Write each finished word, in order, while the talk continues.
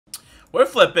We're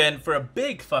flipping for a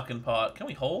big fucking pot. Can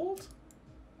we hold?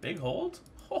 Big hold?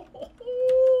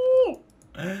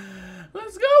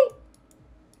 Let's go.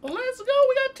 Let's go.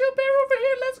 We got 2 pair over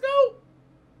here. Let's go.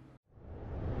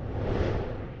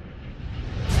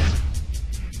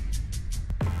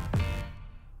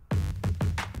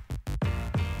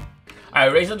 All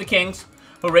right, raising up the kings.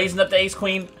 We're raising up the ace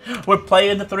queen. We're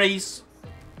playing the threes.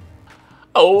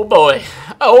 Oh boy.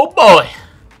 Oh boy.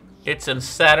 It's a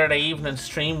Saturday evening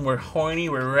stream. We're horny.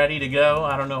 We're ready to go.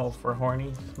 I don't know if we're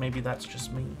horny. Maybe that's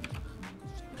just me.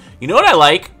 You know what I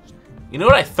like? You know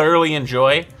what I thoroughly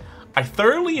enjoy? I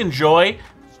thoroughly enjoy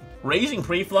raising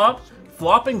pre-flop,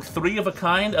 flopping 3 of a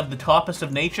kind of the toppest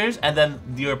of natures, and then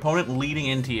your opponent leading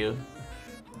into you.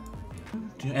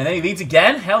 And then he leads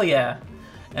again? Hell yeah.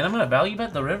 And I'm gonna value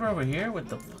bet the river over here with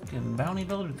the fucking bounty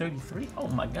builder 33. Oh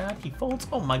my god, he folds.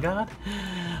 Oh my god.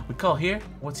 We call here.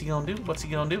 What's he gonna do? What's he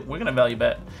gonna do? We're gonna value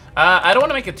bet. I don't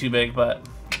want to make it too big, but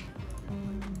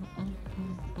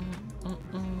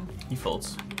he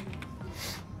folds.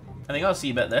 I think I'll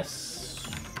see bet this.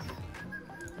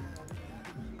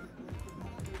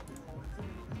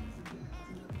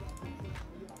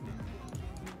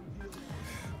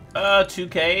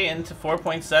 2K into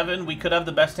 4.7. We could have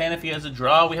the best hand if he has a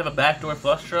draw. We have a backdoor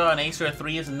flush draw. An ace or a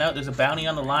 3 is a note. There's a bounty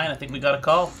on the line. I think we got a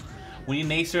call. We need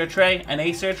an ace or a tray. An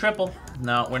ace or a triple.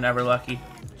 No, we're never lucky.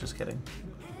 Just kidding.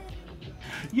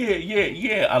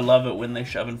 Yeah. I love it when they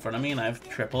shove in front of me and I have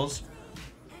triples.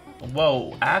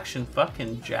 Whoa, action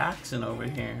fucking Jackson over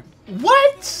here.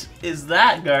 What is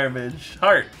that garbage?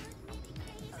 Heart.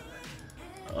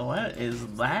 What is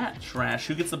that trash?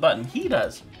 Who gets the button? He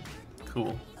does.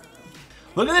 Cool.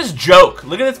 Look at this joke.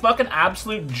 Look at this fucking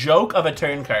absolute joke of a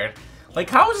turn card. Like,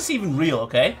 how is this even real,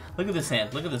 okay? Look at this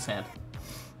hand. Look at this hand.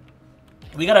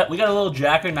 We got a little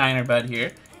jacker niner bud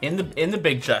here in the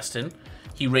big Justin.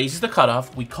 He raises the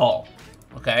cutoff. We call.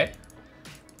 Okay?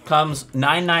 Comes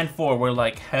 9-9-4. We're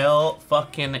like, hell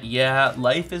fucking yeah.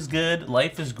 Life is good.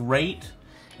 Life is great.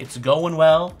 It's going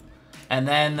well. And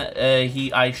then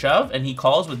I shove, and he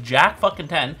calls with Jack fucking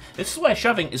 10. This is why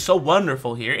shoving is so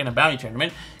wonderful here in a bounty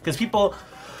tournament, because people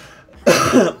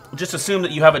just assume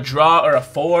that you have a draw or a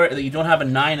 4, that you don't have a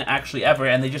 9 actually ever,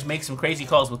 and they just make some crazy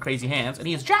calls with crazy hands. And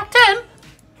he has Jack 10.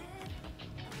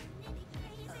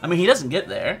 I mean, he doesn't get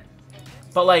there,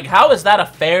 but like, how is that a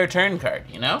fair turn card?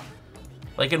 You know,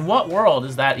 like, in what world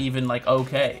is that even like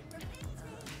okay?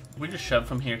 We just shove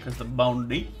from here because the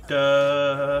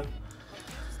bonita.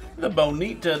 The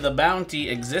bonita, the bounty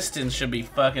existence should be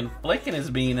fucking flicking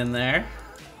his bean in there.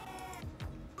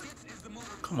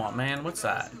 Come on, man. What's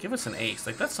that? Give us an ace.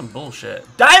 Like, that's some bullshit.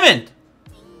 Diamond!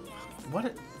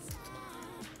 What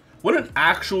an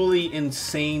actually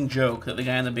insane joke that the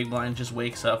guy in the big blind just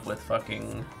wakes up with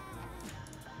fucking...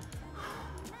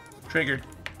 Triggered.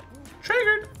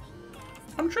 Triggered!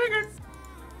 I'm triggered!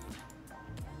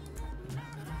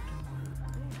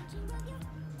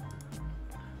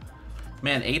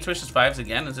 Man, 8s versus 5s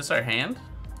again? Is this our hand?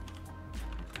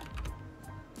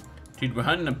 Dude, we're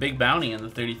hunting a big bounty in the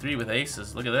 33 with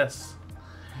aces. Look at this.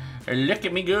 Look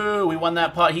at me go. We won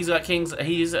that pot. He's got kings.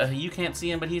 He's you can't see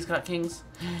him, but he's got kings.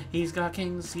 He's got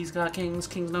kings. He's got kings.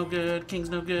 Kings no good. Kings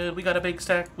no good. We got a big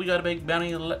stack. We got a big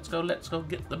bounty. Let's go. Let's go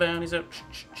get the bounties out.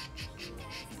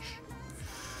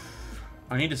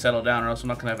 I need to settle down or else I'm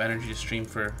not going to have energy to stream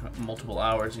for multiple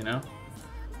hours, you know?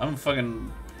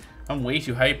 I'm way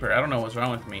too hyper. I don't know what's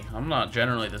wrong with me. I'm not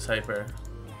generally this hyper.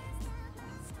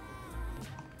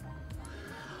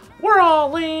 We're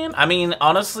all in. I mean,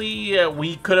 honestly,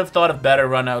 we could have thought of better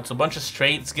runouts. A bunch of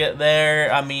straights get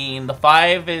there. I mean, the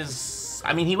 5 is...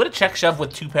 I mean, he would have check shoved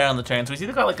with 2 pair on the turn. So he's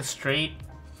either got like a straight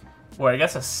or I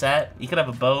guess a set. He could have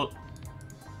a boat.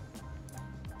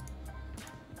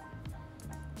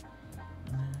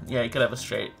 Yeah, he could have a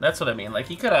straight. That's what I mean. Like,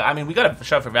 he could have... I mean, we got to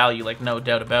shove for value, like, no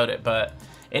doubt about it. But...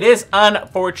 it is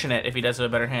unfortunate if he does have a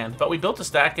better hand, but we built a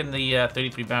stack in the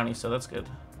 33 bounty, so that's good.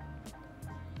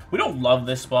 We don't love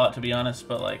this spot, to be honest,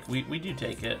 but like we do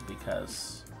take it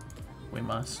because we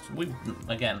must.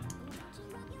 Again,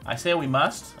 I say we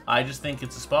must. I just think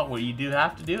it's a spot where you do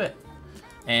have to do it,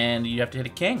 and you have to hit a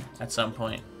king at some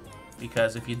point,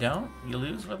 because if you don't, you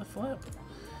lose with a flip.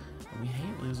 And we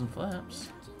hate losing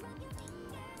flips.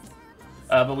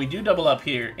 But we do double up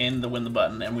here in the win the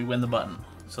button, and we win the button,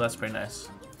 so that's pretty nice.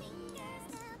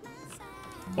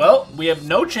 Well, we have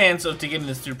no chance of getting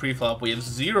this through pre-flop. We have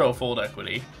 0 fold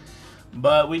equity.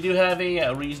 But we do have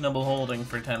a reasonable holding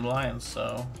for 10 blinds,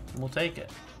 so we'll take it.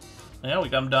 Yeah, we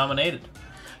got him dominated.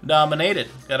 Dominated.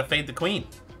 Gotta fade the queen.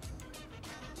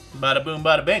 Bada boom,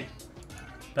 bada bing.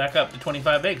 Back up to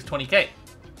 25 bigs, 20K.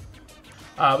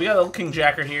 We got a little King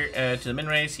Jacker here to the min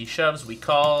raise. He shoves. We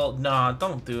call. Nah,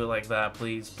 don't do it like that,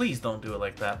 please. Please don't do it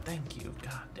like that. Thank you.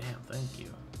 God damn, thank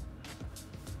you.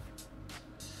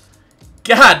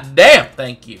 God damn,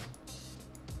 thank you.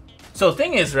 So the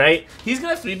thing is, right, he's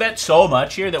going to 3-bet so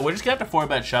much here that we're just going to have to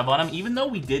 4-bet shove on him. Even though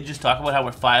we did just talk about how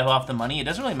we're 5 off the money, it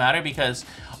doesn't really matter because,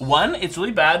 one, it's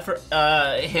really bad for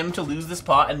him to lose this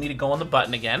pot and me to go on the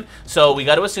button again. So we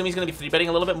got to assume he's going to be 3-betting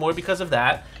a little bit more because of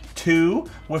that. 2,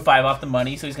 we're 5 off the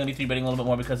money, so he's going to be 3-betting a little bit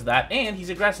more because of that. And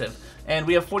he's aggressive. And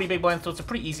we have 40 big blinds, so it's a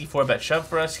pretty easy 4-bet shove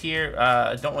for us here.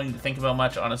 Don't really need to think about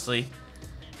much, honestly.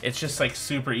 It's just, like,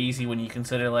 super easy when you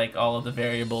consider, like, all of the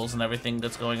variables and everything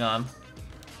that's going on.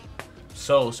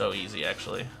 So easy,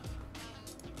 actually.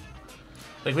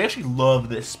 Like, we actually love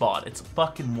this spot. It's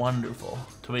fucking wonderful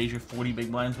to raise your 40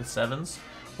 big blinds with 7s.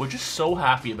 We're just so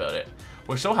happy about it.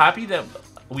 We're so happy that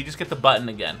we just get the button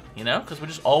again, you know? Because we're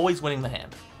just always winning the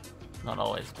hand. Not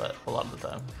always, but a lot of the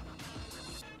time.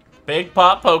 Big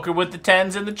pot poker with the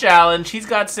 10s in the challenge. He's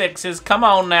got 6s. Come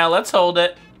on now, let's hold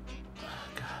it.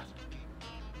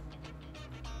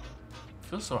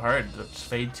 Feels so hard to just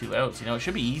fade 2 outs. You know, it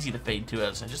should be easy to fade 2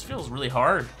 outs. It just feels really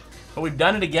hard. But we've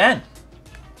done it again.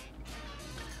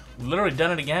 We've literally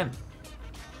done it again.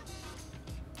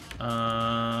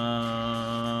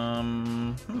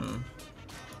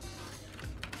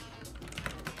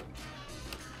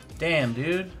 Damn,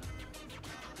 dude.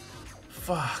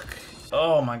 Fuck.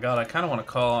 Oh my god, I kind of want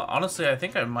to call. Honestly, I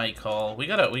think I might call. We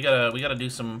gotta do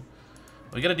some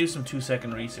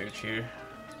 2-second research here.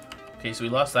 Okay, so we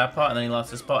lost that pot, and then he lost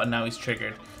this pot, and now he's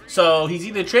triggered. So he's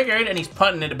either triggered, and he's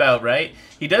punting it about, right?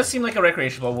 He does seem like a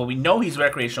recreational. Well, we know he's a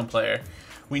recreational player.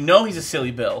 We know he's a silly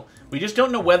bill. We just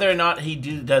don't know whether or not he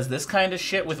does this kind of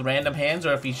shit with random hands,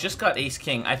 or if he's just got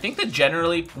ace-king. I think that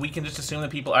generally, we can just assume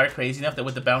that people are crazy enough that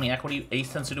with the bounty equity,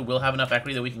 ace-10 suited will have enough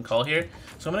equity that we can call here.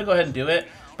 So I'm going to go ahead and do it.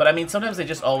 But, I mean, sometimes they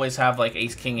just always have, like,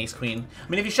 ace-king, ace-queen. I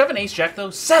mean, if you shove an ace-jack, though,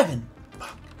 7!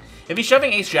 If he's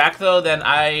shoving ace-jack, though, then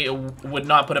I would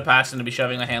not put it past him to be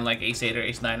shoving a hand like ace-8 or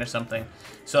ace-9 or something.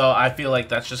 So I feel like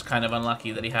that's just kind of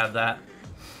unlucky that he had that.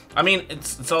 I mean,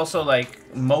 it's also,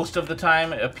 like, most of the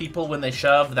time, people, when they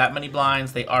shove that many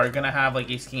blinds, they are going to have,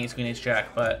 like, ace-king, ace-queen,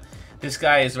 ace-jack. But this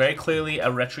guy is very clearly a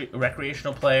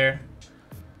recreational player.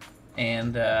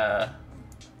 And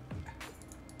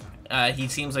he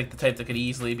seems like the type that could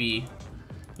easily be,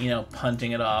 you know,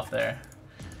 punting it off there.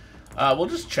 We'll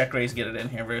just check raise, get it in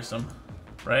here versus him,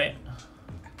 right?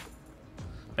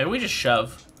 Maybe we just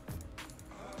shove.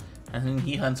 And then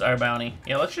he hunts our bounty.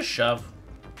 Yeah, let's just shove.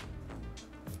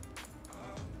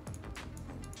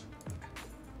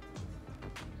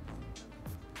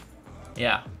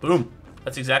 Yeah, boom.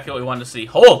 That's exactly what we wanted to see.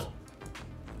 Hold!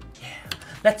 Yeah,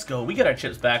 let's go. We get our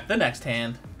chips back. The next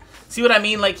hand. See what I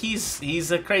mean? Like,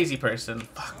 he's a crazy person.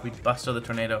 Fuck, we busted the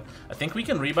tornado. I think we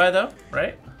can rebuy, though,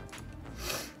 right?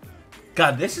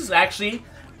 God, this is actually...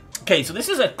 Okay, so this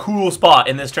is a cool spot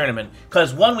in this tournament.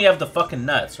 Because, one, we have the fucking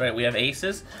nuts, right? We have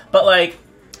aces. But, like,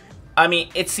 I mean,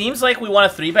 it seems like we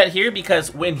want to 3-bet here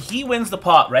because when he wins the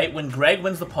pot, right? When Greg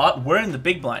wins the pot, we're in the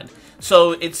big blind.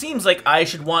 So, it seems like I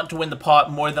should want to win the pot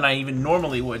more than I even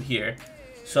normally would here.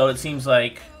 So, it seems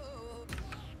like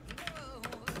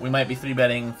we might be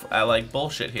 3-betting like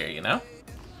bullshit here, you know?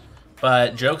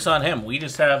 But, joke's on him. We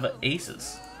just have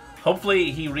aces. Hopefully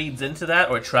he reads into that,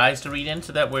 or tries to read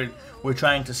into that. We're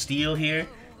trying to steal here,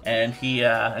 and he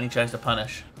tries to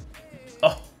punish.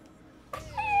 Oh,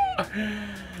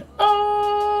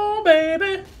 oh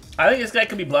baby! I think this guy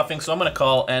could be bluffing, so I'm gonna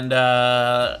call and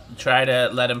try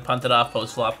to let him punt it off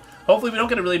post flop. Hopefully we don't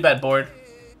get a really bad board.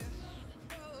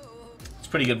 It's a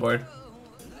pretty good board.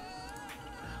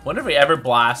 Wonder if he ever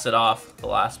blasts it off the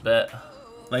last bit.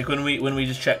 Like when we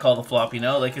just check call the flop, you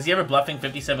know? Like, is he ever bluffing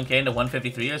 57k into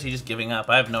 153, or is he just giving up?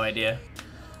 I have no idea.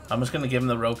 I'm just gonna give him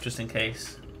the rope just in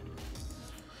case.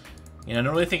 You know, I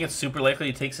don't really think it's super likely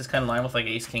he takes this kind of line with like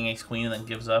ace king, ace queen, and then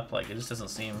gives up. Like, it just doesn't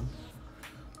seem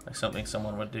like something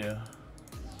someone would do.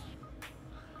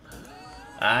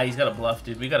 Ah, he's got a bluff,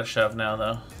 dude. We got to shove now,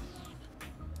 though.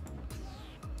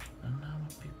 I don't know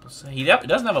what people say. He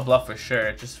doesn't have a bluff for sure.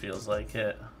 It just feels like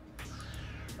it.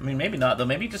 I mean, maybe not, though.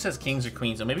 Maybe he just has kings or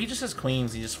queens. Or maybe he just has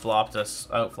queens. He just flopped us,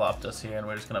 out-flopped us here, and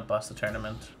we're just going to bust the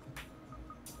tournament.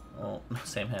 Oh,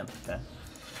 same hand. Okay.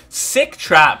 Sick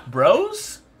trap,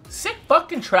 bros. Sick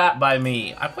fucking trap by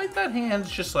me. I played that hand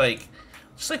just like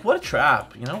what a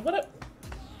trap. You know,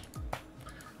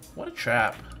 what a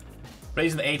trap.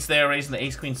 Raising the eights there, raising the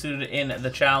ace-queen suited in the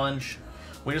challenge.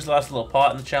 We just lost a little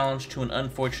pot in the challenge to an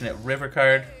unfortunate river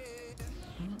card.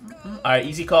 Alright,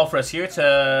 easy call for us here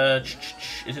to...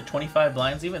 Is it 25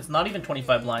 blinds even? It's not even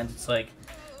 25 blinds. It's like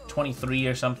 23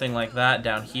 or something like that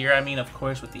down here. I mean, of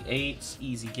course, with the 8s,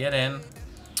 easy get in.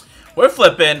 We're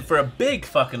flipping for a big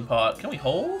fucking pot. Can we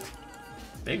hold?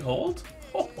 Big hold?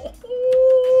 Let's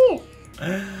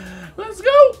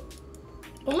go!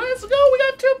 Let's go! We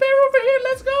got 2 pair over here.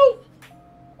 Let's go!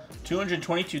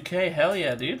 222k. Hell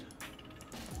yeah, dude.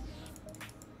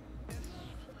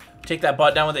 Take that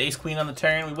bot down with the ace queen on the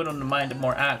turn. We wouldn't have minded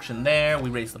more action there. We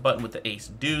raise the button with the ace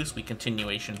deuce. We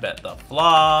continuation bet the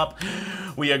flop.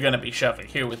 We are going to be shoving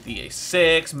here with the ace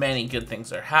 6. Many good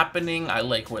things are happening. I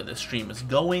like where the stream is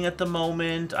going at the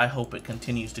moment. I hope it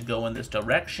continues to go in this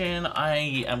direction.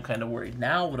 I am kind of worried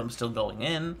now, but I'm still going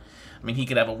in. I mean, he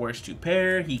could have a worse 2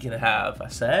 pair. He could have a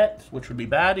set, which would be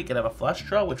bad. He could have a flush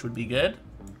draw, which would be good.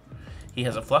 He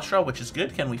has a flush draw, which is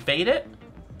good. Can we fade it?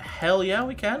 Hell yeah,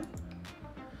 we can.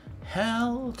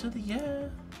 Hell to the yeah.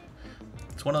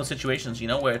 It's one of those situations, you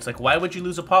know, where it's like, why would you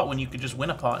lose a pot when you could just win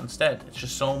a pot instead? It's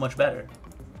just so much better.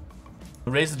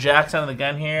 We raise the jacks out of the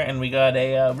gun here, and we got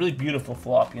a really beautiful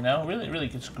flop, you know? Really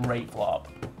just great flop.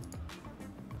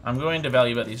 I'm going to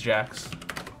value bet these jacks.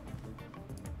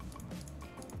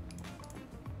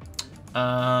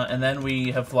 And then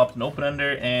we have flopped an open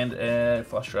under and a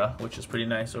flush draw, which is pretty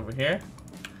nice over here.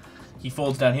 He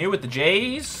folds down here with the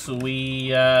J's. So we,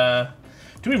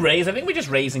 do we raise? I think we just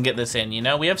raise and get this in, you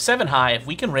know? We have 7 high. If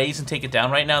we can raise and take it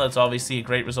down right now, that's obviously a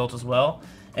great result as well.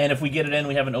 And if we get it in,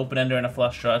 we have an open ender and a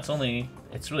flush draw.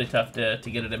 It's really tough to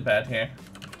get it in bad here.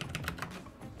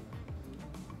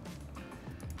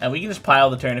 And we can just pile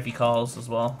the turn if he calls as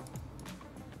well.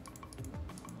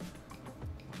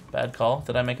 Bad call?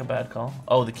 Did I make a bad call?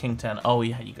 Oh, the king 10. Oh,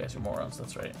 yeah, you guys are morons.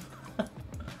 That's right.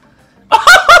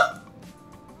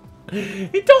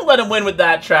 Don't let him win with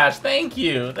that trash. Thank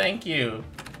you. Thank you.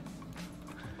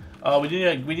 Oh, we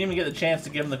didn't even get the chance to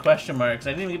give him the question marks.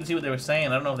 I didn't even get to see what they were saying.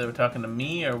 I don't know if they were talking to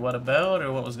me or what about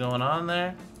or what was going on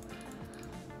there.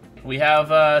 We have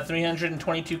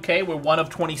 322k. We're 1 of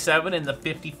 27 in the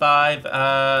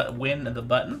 55 win of the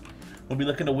button. We'll be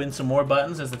looking to win some more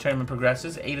buttons as the tournament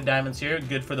progresses. 8 of diamonds here.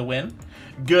 Good for the win.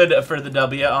 Good for the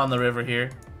W on the river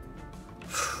here.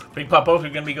 Big Pot Poker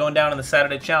going to be going down in the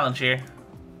Saturday challenge here.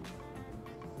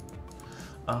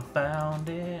 I found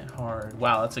it hard.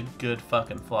 Wow, that's a good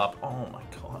fucking flop. Oh my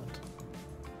god.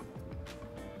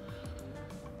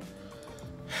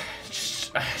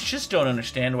 I just don't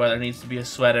understand why there needs to be a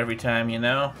sweat every time, you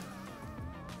know?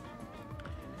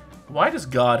 Why does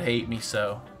God hate me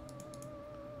so?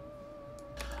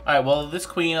 Alright, well, this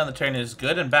queen on the turn is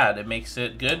good and bad. It makes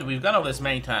it good. We've gone over this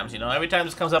many times, you know. Every time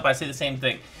this comes up, I say the same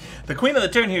thing. The queen on the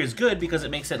turn here is good because it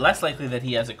makes it less likely that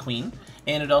he has a queen,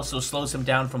 and it also slows him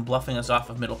down from bluffing us off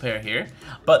of middle pair here.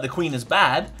 But the queen is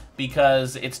bad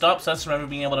because it stops us from ever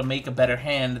being able to make a better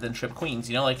hand than trip queens.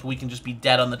 You know, like we can just be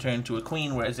dead on the turn to a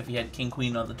queen, whereas if he had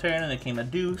king-queen on the turn and it came a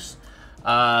deuce,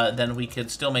 then we could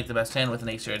still make the best hand with an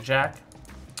ace or a jack.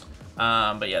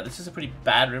 But yeah, this is a pretty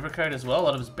bad river card as well. A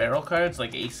lot of his barrel cards,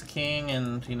 like ace king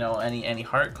and, you know, any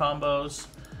heart combos.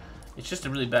 It's just a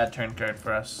really bad turn card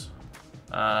for us.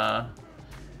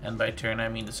 And by turn, I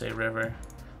mean to say river.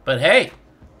 But hey,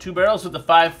 2 barrels with the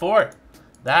 5-4.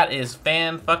 That is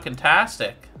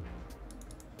fan-fucking-tastic.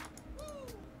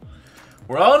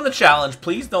 We're all in the challenge.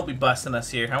 Please don't be busting us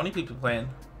here. How many people playing?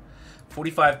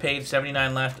 45 paid,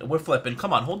 79 left. We're flipping.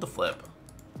 Come on, hold the flip.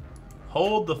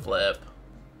 Hold the flip.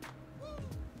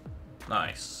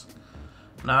 Nice.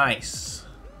 Nice.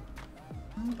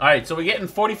 Alright, so we're getting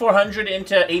 4,400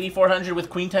 into 8,400 with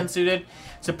Queen 10 suited.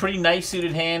 It's a pretty nice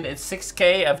suited hand. It's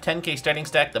 6k of 10k starting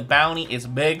stack. The bounty is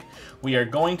big. We are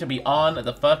going to be on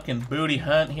the fucking booty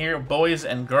hunt here, boys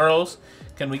and girls.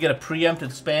 Can we get a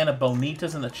preemptive span of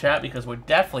bonitas in the chat? Because we're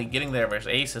definitely getting there versus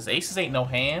aces. Aces ain't no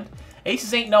hand.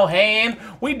 Aces ain't no hand.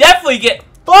 We definitely get...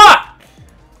 Fuck!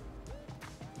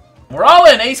 We're all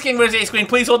in. Ace king versus ace queen.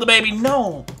 Please hold the baby.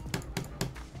 No.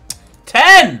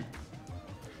 10!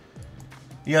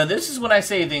 You know, this is when I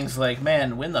say things like,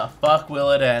 man, when the fuck will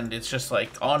it end? It's just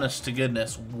like, honest to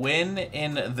goodness, when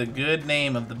in the good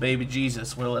name of the baby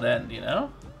Jesus will it end, you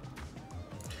know?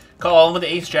 Call him with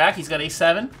the ace jack. He's got ace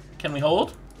 7. Can we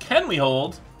hold? Can we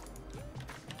hold?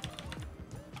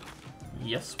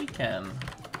 Yes, we can.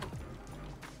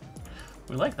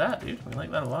 We like that, dude. We like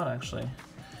that a lot, actually.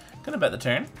 Gonna bet the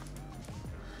turn.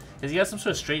 Does he have some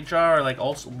sort of straight draw or like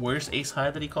also worse ace high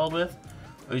that he called with?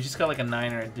 Or he's just got like a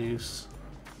 9 or a deuce?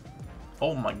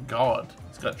 Oh my god.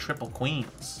 He's got triple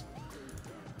queens.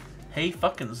 Hey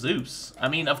fucking Zeus. I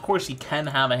mean, of course he can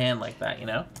have a hand like that, you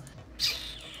know?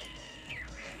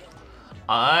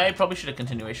 I probably should have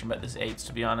continuation bet this 8s,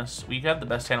 to be honest. We have the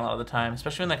best hand a lot of the time,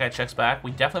 especially when that guy checks back.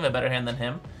 We definitely have a better hand than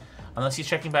him. Unless he's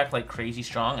checking back like crazy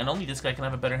strong, and only this guy can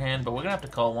have a better hand, but we're gonna have to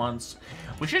call once.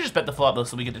 We should just bet the flop though,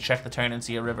 so we get to check the turn and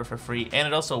see a river for free, and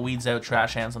it also weeds out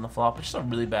trash hands on the flop, which is a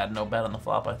really bad no bet on the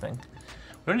flop, I think.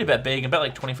 We don't need to bet big, and bet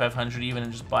like 2,500 even,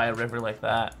 and just buy a river like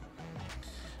that.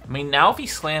 I mean, now if he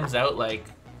slams out like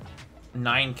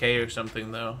 9K or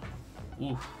something though,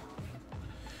 oof.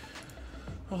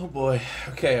 Oh boy.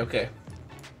 Okay, okay.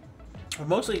 We're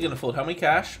mostly gonna fold. How many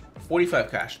cash?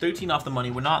 45 cash. 13 off the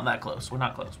money. We're not that close. We're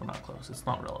not close. We're not close. It's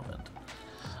not relevant.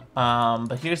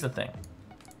 But here's the thing.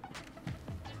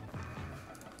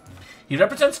 He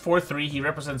represents 4-3. He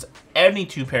represents any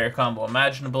two-pair combo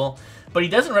imaginable. But he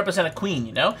doesn't represent a queen,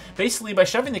 you know? Basically, by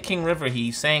shoving the king river,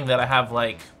 he's saying that I have,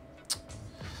 like...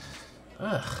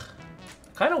 Ugh.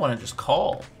 I kind of want to just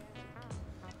call.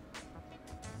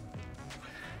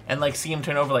 And like see him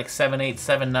turn over like 7-8,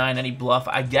 7-9, any bluff.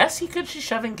 I guess he could be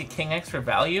shoving to king X for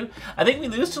value. I think we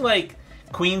lose to like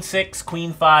queen 6,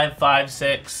 queen 5, 5,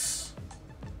 6.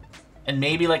 And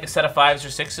maybe like a set of 5s or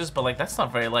 6s, but like that's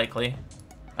not very likely.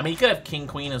 I mean, he could have king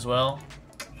queen as well.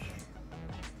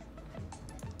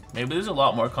 Maybe there's a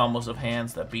lot more combos of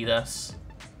hands that beat us.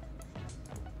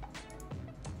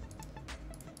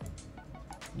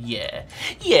 Yeah.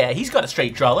 Yeah, he's got a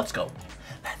straight draw. Let's go.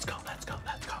 Let's go, let's go,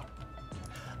 let's go.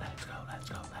 Let's go, let's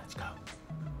go, let's go.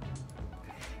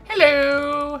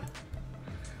 Hello.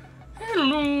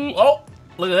 Hello. Oh,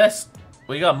 look at this.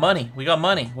 We got money. We got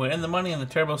money. We're in the money in the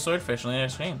turbo swordfish on the other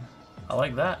screen. I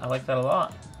like that. I like that a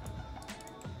lot.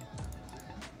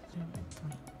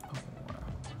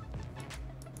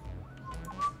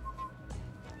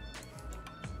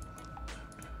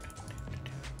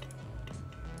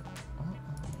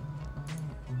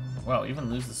 Wow, even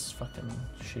lose this fucking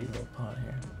shitty little pot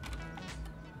here.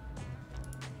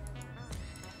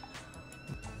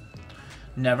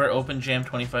 Never open jam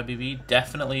 25 BB.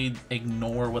 Definitely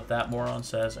ignore what that moron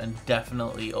says, and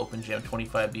definitely open jam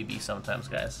 25 BB sometimes,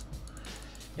 guys.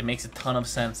 It makes a ton of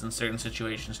sense in certain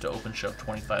situations to open shove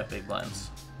 25 big blinds.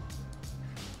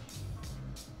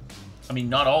 I mean,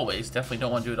 not always. Definitely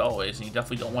don't want to do it always, and you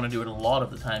definitely don't want to do it a lot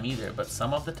of the time either, but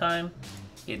some of the time,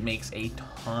 it makes a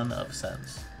ton of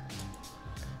sense.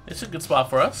 It's a good spot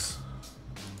for us.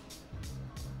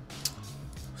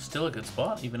 Still a good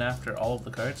spot, even after all of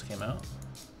the cards came out.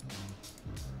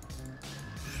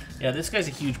 Yeah, this guy's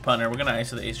a huge punter. We're gonna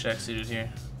ISO the ace-jack suited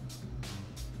here.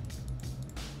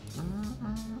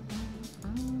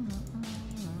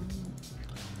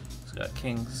 He's got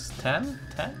kings 10,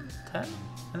 10, 10.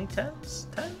 Any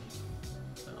 10s? 10?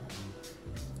 No.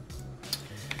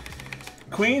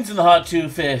 Queens in the hot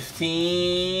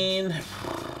 215.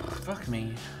 Fuck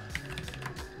me.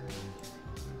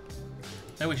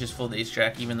 Maybe we just fold the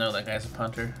ace-jack even though that guy's a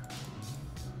punter.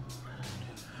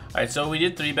 Alright, so we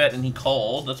did 3-bet and he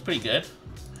called. That's pretty good.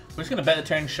 We're just gonna bet the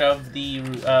turn, shove the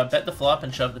bet the flop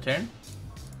and shove the turn.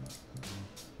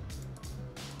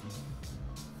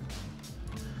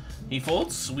 He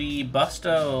folds. We bust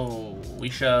we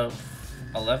shove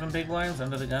 11 big blinds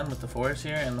under the gun with the 4s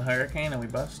here and the hurricane, and we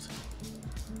bust.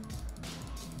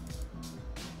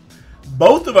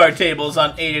 Both of our tables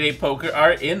on 888 Poker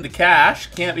are in the cash.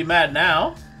 Can't be mad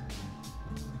now.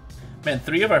 Man,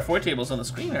 3 of our 4 tables on the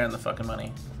screen are in the fucking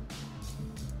money.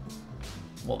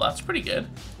 Well, that's pretty good.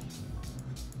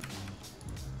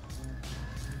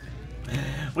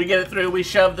 We get it through. We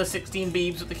shove the 16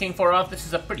 beeps with the king 4 off. This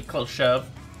is a pretty close shove.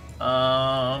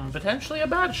 Potentially a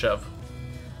bad shove.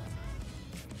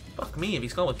 Fuck me, if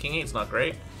he's going with king 8, it's not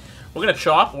great. We're gonna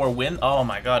chop or win. Oh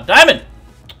my god, diamond!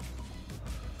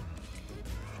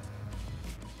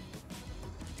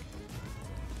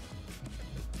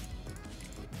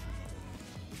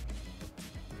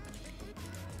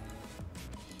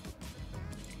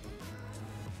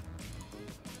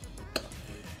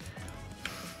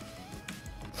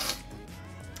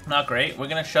 Not great. We're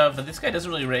gonna shove, but this guy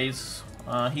doesn't really raise.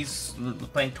 He's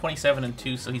playing 27 and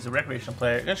 2, so he's a recreational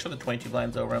player. We're gonna shove the 22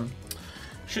 blinds over him.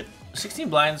 16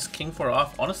 blinds, king 4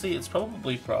 off. Honestly, it's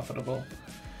probably profitable.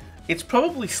 It's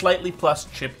probably slightly plus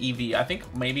chip EV. I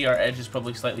think maybe our edge is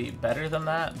probably slightly better than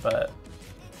that, but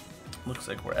looks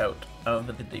like we're out of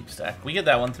the deep stack. We get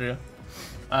that one through.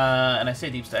 And I say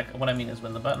deep stack, what I mean is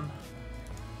win the button.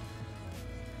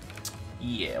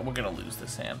 Yeah, we're gonna lose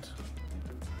this hand.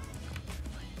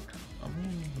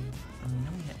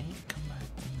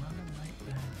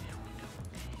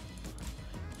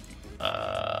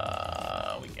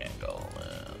 We can't go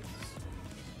this.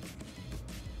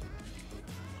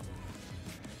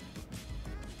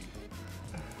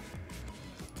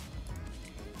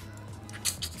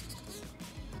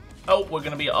 Oh, we're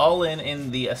gonna be all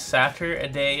in the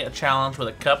Saturday challenge with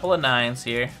a couple of 9s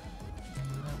here.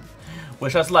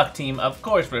 Wish us luck, team. Of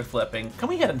course we're flipping. Can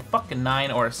we get a fucking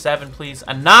 9 or a 7, please?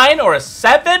 A 9 or a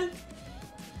 7?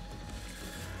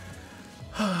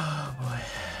 Oh, boy.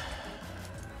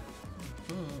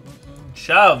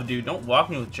 Shove, dude. Don't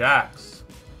walk me with jacks.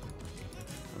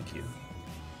 Thank you.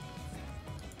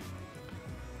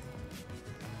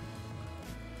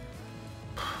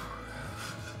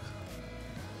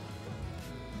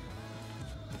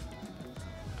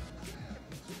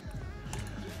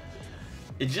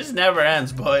 It just never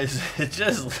ends, boys. It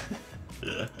just...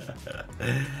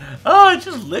 oh, it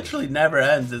just literally never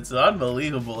ends. It's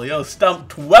unbelievable. Yo, stump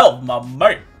 12, my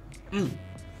mate.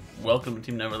 Welcome to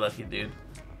Team NeverLucky, dude.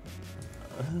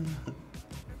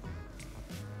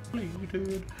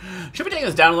 Should be taking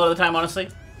this down a lot of the time, honestly.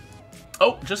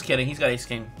 Oh, just kidding. He's got Ace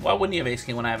King. Why wouldn't you have Ace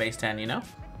King when I have Ace 10, you know?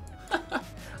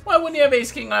 Why wouldn't you have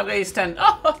Ace King when I have Ace 10?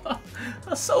 Oh,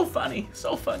 that's so funny.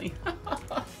 So funny.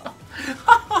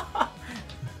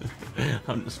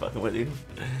 I'm just fucking with you.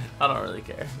 I don't really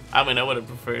care. I mean, I would have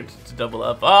preferred to double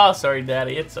up. Oh, sorry,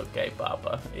 Daddy. It's okay,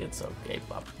 Papa. It's okay,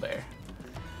 Papa Bear.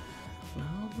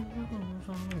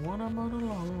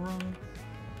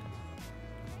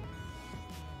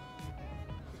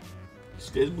 This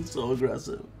guy's been so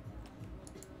aggressive.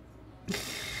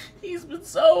 He's been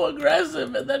so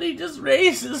aggressive, and then he just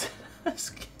raises.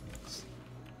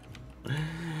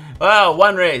 Wow,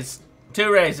 1 raise,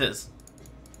 2 raises,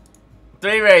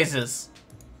 3 raises,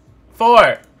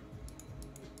 4.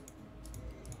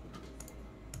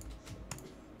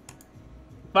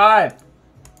 5.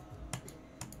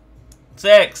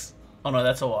 6. Oh no,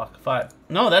 that's a walk. 5.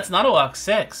 No, that's not a walk.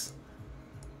 6.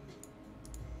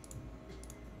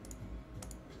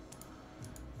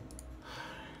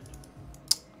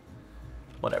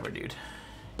 Whatever, dude.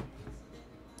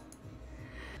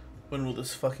 When will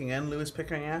this fucking end, Lewis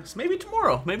Pickering asks? Maybe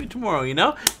tomorrow. Maybe tomorrow, you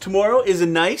know? Tomorrow is a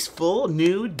nice, full,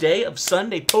 new day of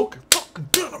Sunday poker fucking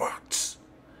dynamite.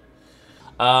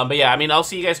 But yeah, I mean, I'll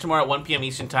see you guys tomorrow at 1 p.m.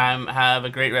 Eastern Time. Have a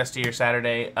great rest of your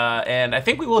Saturday. And I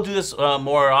think we will do this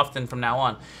more often from now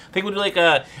on. I think we'll do like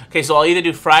a... Okay, so I'll either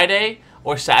do Friday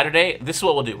or Saturday. This is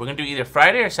what we'll do. We're going to do either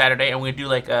Friday or Saturday, and we're going to do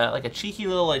like a cheeky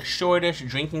little, like, shortish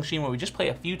drinking stream where we just play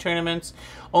a few tournaments.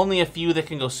 Only a few that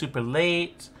can go super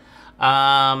late.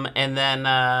 And then,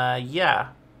 yeah.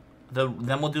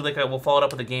 Then we'll do like we'll follow it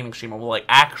up with a gaming stream, or we'll like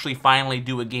actually finally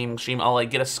do a gaming stream. I'll like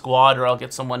get a squad, or I'll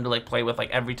get someone to like play with like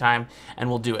every time, and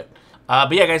we'll do it.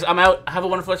 But yeah, guys, I'm out. Have a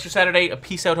wonderful rest of your Saturday.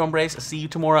 Peace out, hombres. See you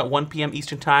tomorrow at 1 p.m.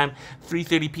 Eastern Time,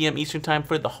 3:30 p.m. Eastern Time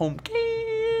for the home game.